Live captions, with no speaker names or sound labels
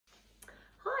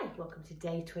welcome to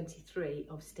day 23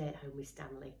 of Stay at Home with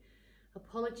Stanley.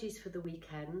 Apologies for the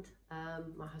weekend,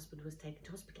 my husband was taken to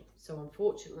hospital, so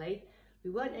unfortunately we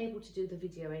weren't able to do the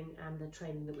videoing and the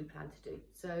training that we planned to do.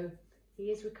 So he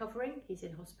is recovering, he's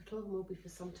in hospital and will be for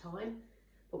some time,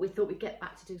 but we thought we'd get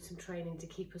back to do some training to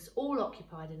keep us all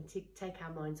occupied and to take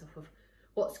our minds off of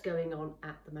what's going on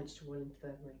at the Manchester Royal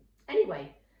Infirmary.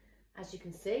 Anyway, as you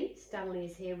can see, Stanley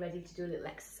is here ready to do a little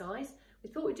exercise. We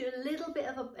thought we'd do a little bit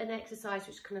of an exercise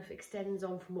which kind of extends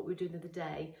on from what we were doing the other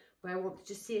day, where I want to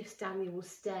just see if Stanley will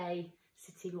stay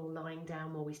sitting or lying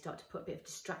down while we start to put a bit of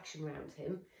distraction around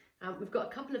him. We've got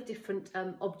a couple of different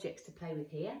objects to play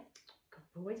with here.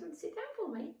 Good boy, do you want to sit down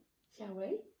for me, shall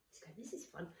we? This is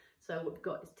fun. So what we've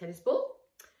got is a tennis ball.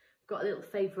 We've got a little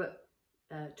favourite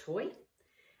toy,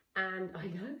 and I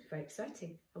know, it's very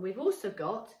exciting. And we've also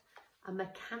got a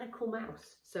mechanical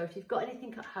mouse. So if you've got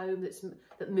anything at home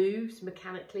that moves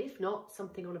mechanically, if not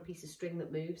something on a piece of string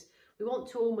that moves, we want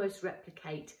to almost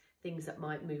replicate things that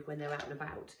might move when they're out and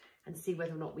about and see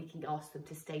whether or not we can ask them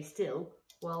to stay still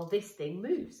while this thing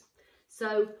moves.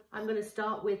 So I'm going to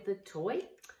start with the toy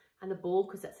and the ball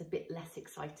because that's a bit less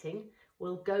exciting.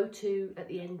 We'll go to at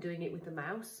the end doing it with the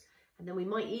mouse, and then we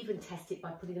might even test it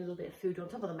by putting a little bit of food on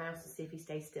top of the mouse and see if he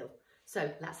stays still.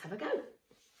 So let's have a go.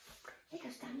 Here you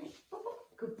go, Stanley.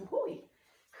 Good boy.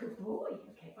 Good boy.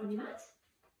 Okay, on your mat.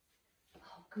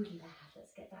 Oh, good lad.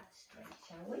 Let's get that straight,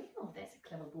 shall we? Oh, there's a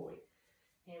clever boy.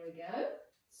 Here we go.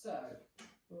 So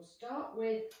we'll start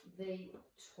with the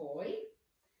toy.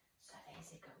 So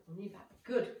there's it. Go on your back.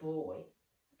 Good boy.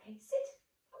 Okay, sit.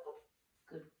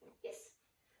 Good. Yes.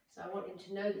 So I want him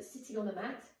to know that sitting on the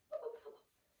mat.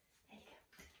 There you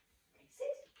go. Okay,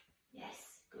 sit.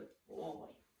 Yes. Good boy.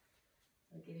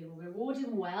 We'll reward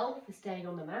him well for staying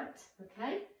on the mat,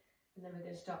 okay? And then we're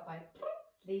going to start by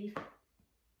leave.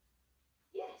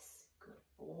 Yes, good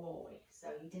boy. So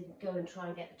he didn't go and try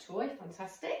and get the toy,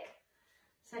 fantastic.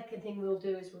 Second thing we'll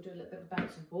do is we'll do a little bit of a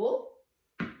bounce of ball.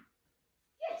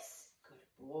 Yes,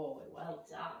 good boy, well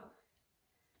done.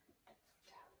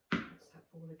 Bounce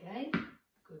that ball again.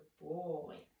 Good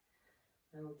boy.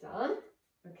 Well done.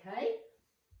 Okay,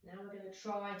 now we're going to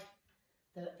try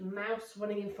the mouse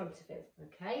running in front of him.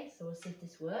 Okay, so we'll see if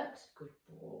this works. Good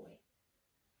boy.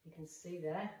 You can see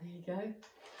there. There you go.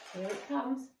 Here it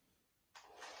comes.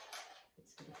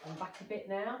 It's going to come back a bit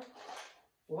now.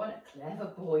 What a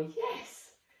clever boy. Yes.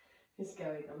 He's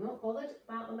going, I'm not bothered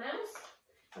about the mouse.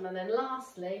 And then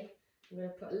lastly, I'm going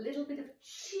to put a little bit of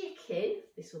chicken.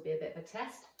 This will be a bit of a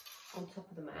test on top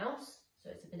of the mouse. So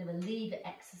it's a bit of a lever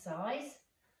exercise.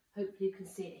 Hopefully you can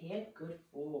see it here. Good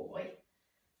boy.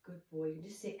 Good boy. You can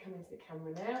just see it coming to the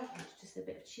camera now. There's just a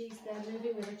bit of cheese there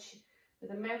moving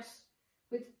with a mouse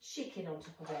with chicken on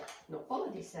top of it. Not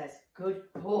bothered, he says. Good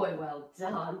boy, well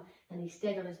done. And he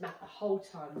stayed on his mat the whole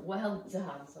time. Well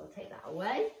done. So I'll take that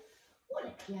away. What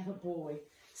a clever boy.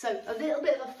 So a little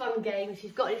bit of a fun game. If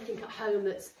you've got anything at home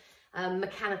that's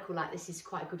mechanical like this, is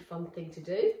quite a good fun thing to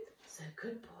do. So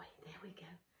good boy. There we go.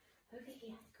 Over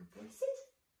here. Good boy. Sit.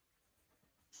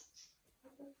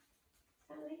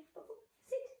 Stanley.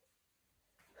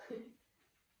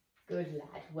 Good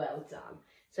lad, well done.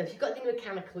 So if you've got anything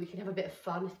mechanical, you can have a bit of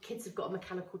fun. If kids have got a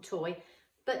mechanical toy.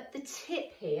 But the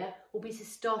tip here will be to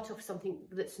start off something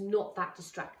that's not that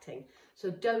distracting.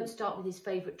 So don't start with his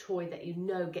favourite toy that you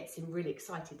know gets him really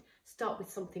excited. Start with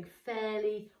something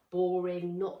fairly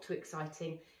boring, not too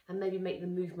exciting, and maybe make the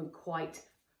movement quite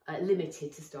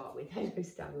limited to start with. Hello,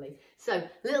 Stanley. So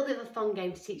a little bit of a fun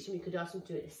game to teach him. You could ask him to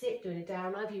do it a sit, doing it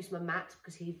down. I've used my mat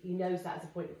because he knows that as a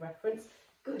point of reference.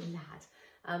 Good lad.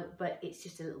 But it's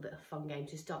just a little bit of a fun game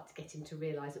to start to get him to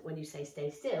realise that when you say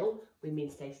stay still, we mean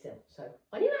stay still. So,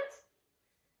 on your mat.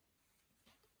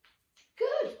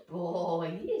 Good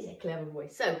boy. He is a clever boy.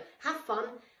 So, have fun,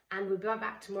 and we'll be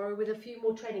back tomorrow with a few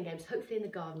more training games, hopefully in the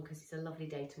garden because it's a lovely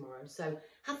day tomorrow. So,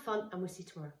 have fun, and we'll see you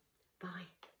tomorrow. Bye.